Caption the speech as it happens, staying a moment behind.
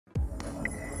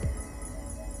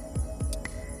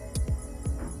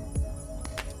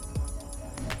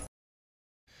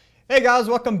Hey guys,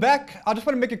 welcome back. I just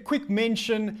want to make a quick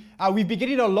mention. We've been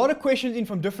getting a lot of questions in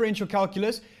from differential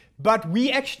calculus, but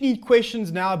we actually need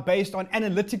questions now based on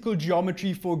analytical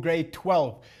geometry for grade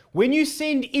 12. When you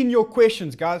send in your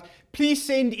questions, guys, please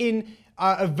send in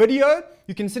a video.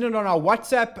 You can send it on our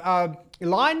WhatsApp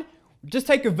line. Just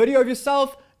take a video of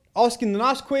yourself asking the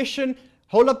nice question.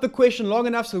 Hold up the question long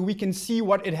enough so we can see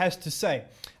what it has to say.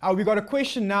 We got a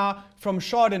question now from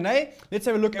Chardonnay. Let's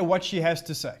have a look at what she has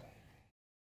to say.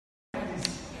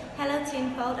 Hello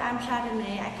Teenfold, I'm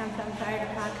Chardonnay. I come from Florida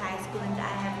Park High School and I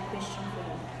have a question for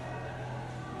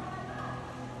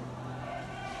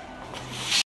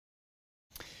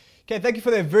you. Okay, thank you for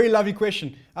that very lovely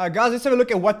question. Guys, let's have a look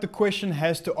at what the question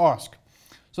has to ask.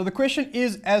 So the question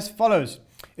is as follows.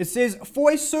 It says,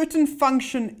 for a certain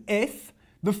function f,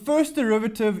 the first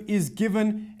derivative is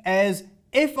given as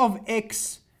f of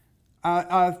x,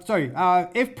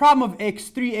 f prime of x,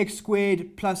 3x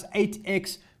squared plus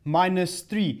 8x minus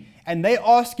 3. And they're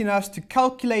asking us to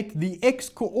calculate the x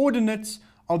coordinates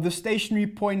of the stationary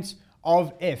points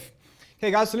of f. Okay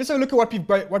guys, so let's have a look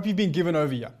at what we've been given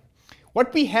over here.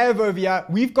 What we have over here,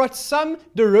 we've got some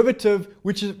derivative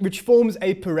which forms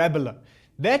a parabola.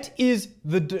 That is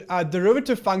the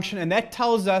derivative function, and that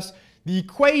tells us the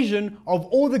equation of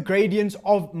all the gradients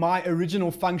of my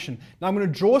original function. Now I'm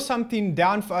going to draw something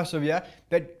down for us over here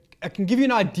that I can give you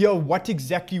an idea of what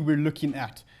exactly we're looking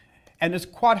at. And it's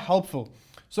quite helpful.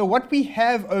 So what we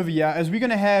have over here is we're going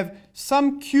to have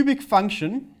some cubic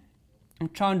function. I'm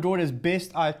trying to draw it as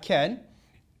best I can.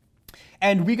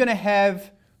 And we're going to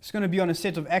have, it's going to be on a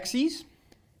set of axes.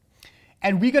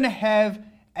 And we're going to have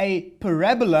a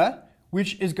parabola,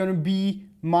 which is going to be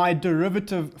my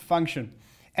derivative function.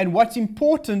 And what's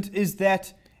important is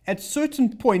that at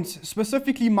certain points,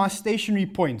 specifically my stationary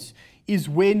points, is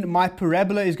when my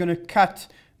parabola is going to cut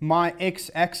my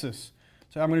x-axis.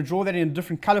 So I'm going to draw that in a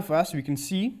different color for us so we can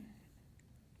see.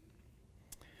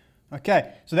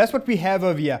 Okay, so that's what we have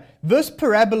over here. This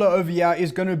parabola over here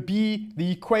is going to be the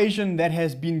equation that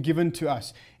has been given to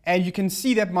us. And you can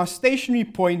see that my stationary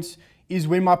points is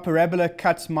when my parabola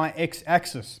cuts my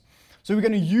x-axis. So we're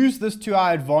going to use this to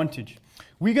our advantage.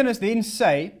 We're going to then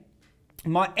say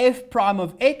my f prime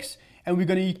of x, and we're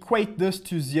going to equate this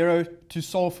to 0 to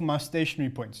solve for my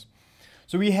stationary points.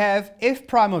 So we have f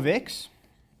prime of x,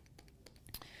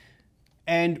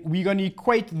 and we're going to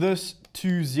equate this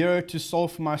to 0 to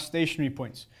solve for my stationary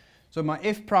points. So my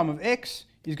f prime of x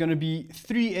is going to be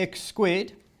 3x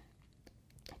squared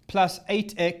plus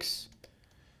 8x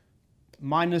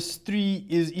minus 3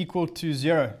 is equal to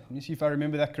 0. Let me see if I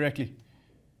remember that correctly.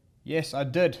 Yes, I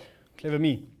did. Clever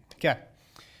me. Okay.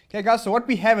 Okay, guys, so what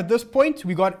we have at this point,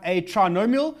 we got a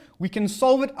trinomial. We can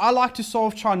solve it. I like to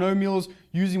solve trinomials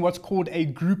using what's called a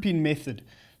grouping method.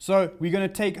 So we're going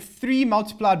to take 3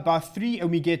 multiplied by 3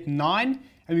 and we get 9.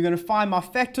 And we're going to find my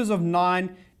factors of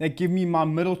 9 that give me my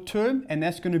middle term. And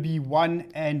that's going to be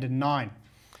 1 and 9.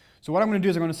 So what I'm going to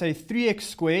do is I'm going to say 3x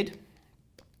squared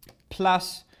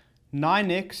plus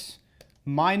 9x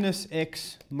minus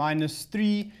x minus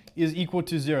 3 is equal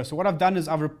to 0. So what I've done is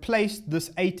I've replaced this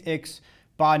 8x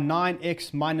by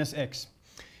 9x minus x.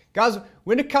 Guys,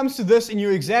 when it comes to this in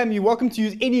your exam, you're welcome to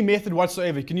use any method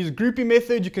whatsoever. You can use a grouping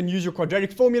method, you can use your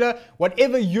quadratic formula,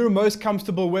 whatever you're most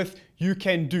comfortable with, you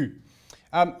can do.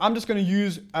 I'm just going to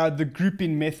use the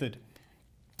grouping method.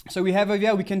 So we have over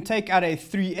here, we can take out a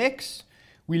 3x,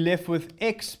 we're left with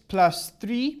x plus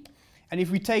 3, and if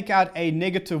we take out a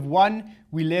negative 1,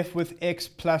 we're left with x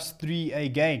plus 3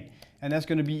 again, and that's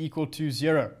going to be equal to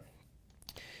 0.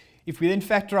 If we then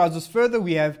factorize this further,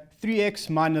 we have 3x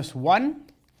minus 1,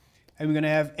 and we're going to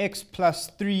have x plus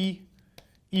 3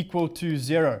 equal to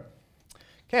 0.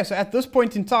 Okay, so at this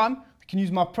point in time, we can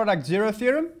use my product zero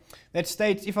theorem. That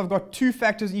states if I've got two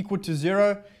factors equal to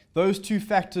 0, those two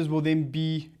factors will then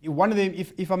be, one of them,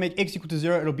 if I make x equal to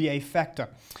 0, it'll be a factor.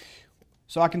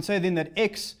 So I can say then that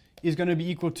x is going to be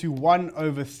equal to 1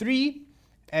 over 3,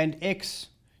 and x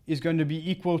is going to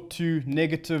be equal to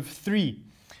negative 3.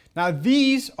 Now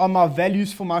these are my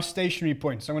values for my stationary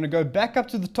points. So I'm going to go back up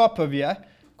to the top over here,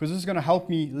 because this is going to help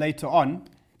me later on.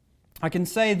 I can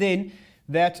say then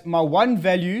that my 1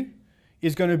 value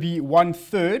is going to be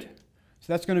 1/3. So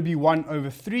that's going to be 1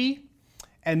 over 3.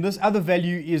 And this other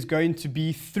value is going to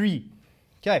be 3.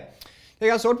 Okay. Okay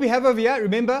guys, so what we have over here,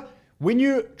 remember, when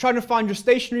you're trying to find your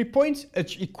stationary points,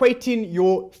 it's equating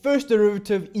your first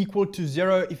derivative equal to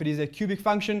 0 if it is a cubic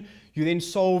function. You then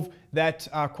solve that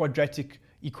quadratic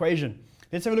equation.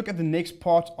 Let's have a look at the next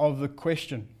part of the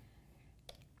question.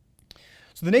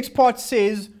 So the next part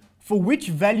says, for which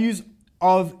values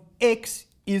of x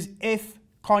is f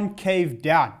concave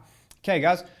down? Okay,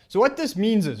 guys, so what this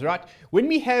means is, right, when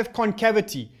we have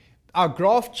concavity, our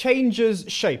graph changes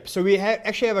shape. So we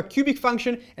actually have a cubic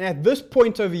function, and at this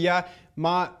point over here,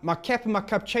 my cap and my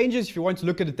cup changes. If you want to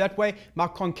look at it that way, my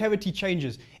concavity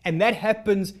changes, and that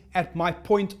happens at my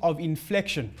point of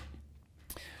inflection.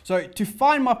 So to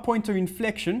find my point of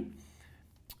inflection,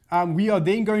 we are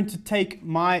then going to take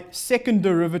my second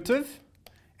derivative,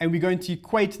 and we're going to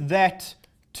equate that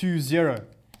to 0.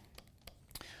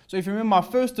 So if you remember, my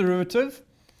first derivative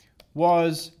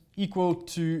was equal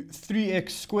to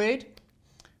 3x squared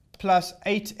plus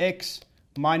 8x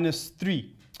minus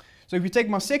 3. So if we take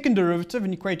my second derivative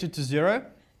and equate it to 0,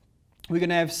 we're going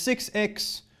to have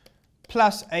 6x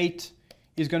plus 8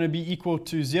 is going to be equal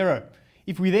to 0.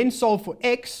 If we then solve for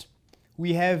x,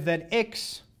 we have that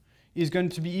x is going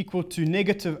to be equal to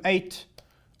negative 8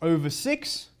 over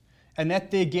 6, and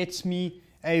that there gets me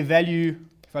a value,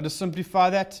 if I just simplify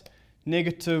that,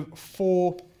 negative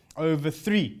 4 over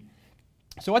 3.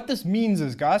 So what this means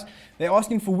is, guys, they're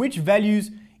asking for which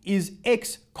values is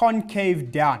x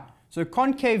concave down. So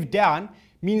concave down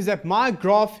means that my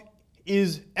graph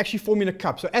is actually forming a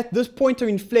cup. So at this point of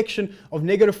inflection of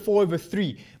negative 4 over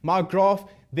 3, my graph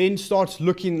then starts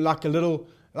looking like a little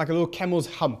camel's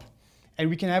hump. And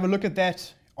we can have a look at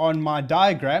that on my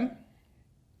diagram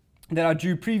that I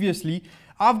drew previously.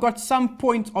 I've got some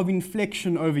point of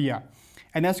inflection over here,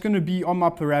 and that's going to be on my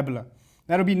parabola.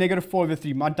 That'll be negative 4 over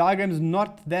 3. My diagram is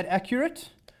not that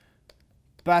accurate,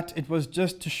 but it was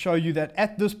just to show you that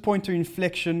at this point of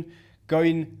inflection,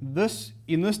 going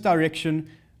in this direction,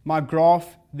 my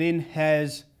graph then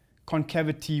has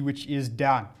concavity, which is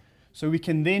down. So we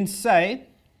can then say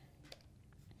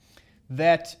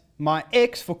that my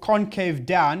x for concave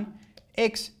down,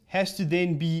 x has to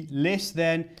then be less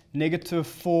than negative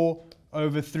 4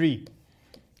 over 3.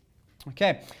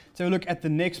 Okay, so look at the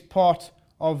next part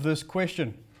of this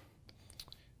question.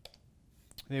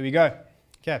 There we go.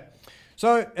 Okay,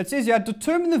 so it says here,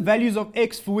 determine the values of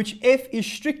x for which f is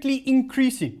strictly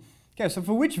increasing. Okay, so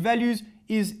for which values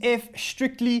is f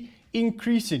strictly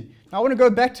increasing? Now I want to go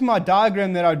back to my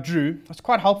diagram that I drew. That's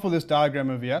quite helpful, this diagram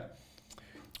over here.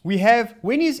 We have,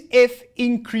 when is f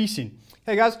increasing?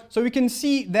 Okay guys, so we can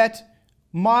see that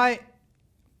my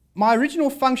original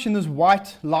function, this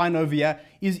white line over here,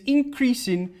 is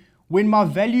increasing when my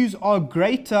values are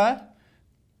greater,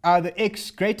 the x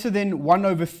greater than 1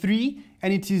 over 3,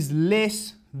 and it is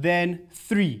less than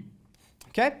 3.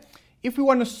 Okay? If we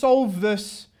want to solve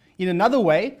this in another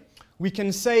way, we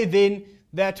can say then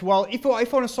that, well, if I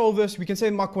want to solve this, we can say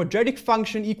my quadratic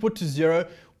function equal to 0.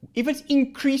 If it's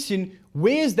increasing,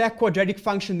 where is that quadratic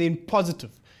function then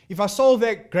positive? If I solve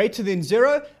that greater than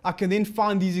 0, I can then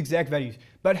find these exact values.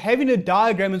 But having a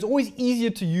diagram is always easier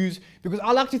to use because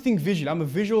I like to think visually. I'm a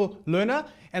visual learner,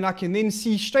 and I can then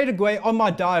see straight away on my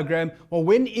diagram, well,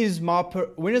 when is my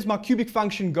cubic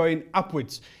function going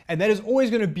upwards? And that is always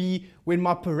going to be when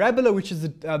my parabola, which is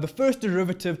the first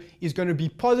derivative, is going to be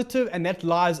positive, and that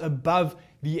lies above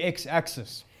the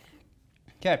x-axis.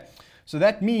 Okay, so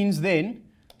that means then,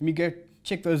 let me go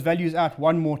check those values out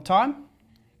one more time.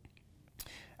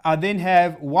 I then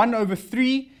have 1 over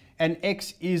 3, and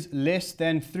x is less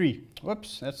than 3.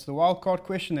 Whoops, that's the wildcard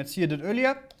question that Sia did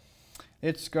earlier.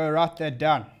 Let's go write that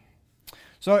down.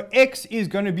 So x is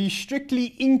going to be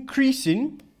strictly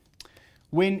increasing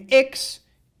when x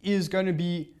is going to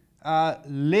be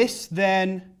less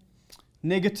than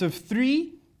negative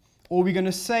 3, or we're going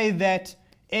to say that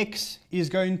x is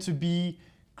going to be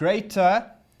greater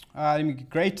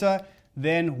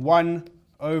than 1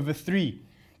 over 3.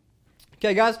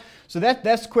 Okay guys, so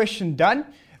that's question done.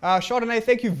 Chardonnay,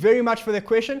 thank you very much for that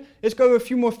question. Let's go over a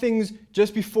few more things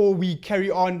just before we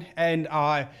carry on, and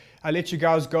I let you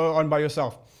guys go on by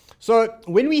yourself. So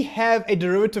when we have a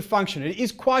derivative function, it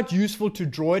is quite useful to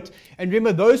draw it. And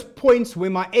remember, those points where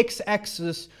my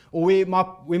x-axis, or where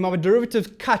my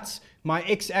derivative cuts my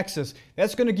x-axis,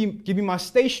 that's going to give me my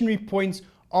stationary points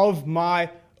of my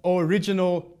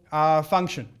original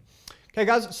function. Okay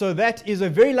guys, so that is a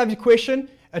very lovely question.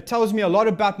 It tells me a lot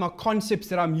about my concepts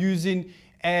that I'm using,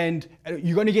 and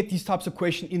you're going to get these types of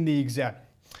questions in the exam.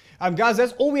 Guys,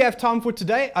 that's all we have time for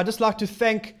today. I'd just like to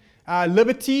thank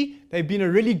Liberty. They've been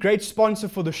a really great sponsor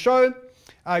for the show.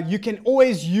 You can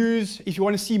always use, if you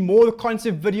want to see more of the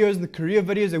concept videos and the career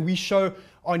videos that we show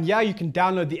on here, you can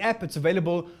download the app. It's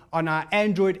available on our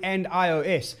Android and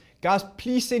iOS. Guys,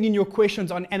 please send in your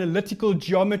questions on analytical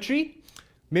geometry.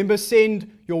 Remember,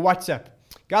 send your WhatsApp.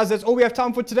 Guys, that's all we have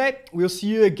time for today. We'll see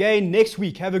you again next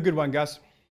week. Have a good one, guys.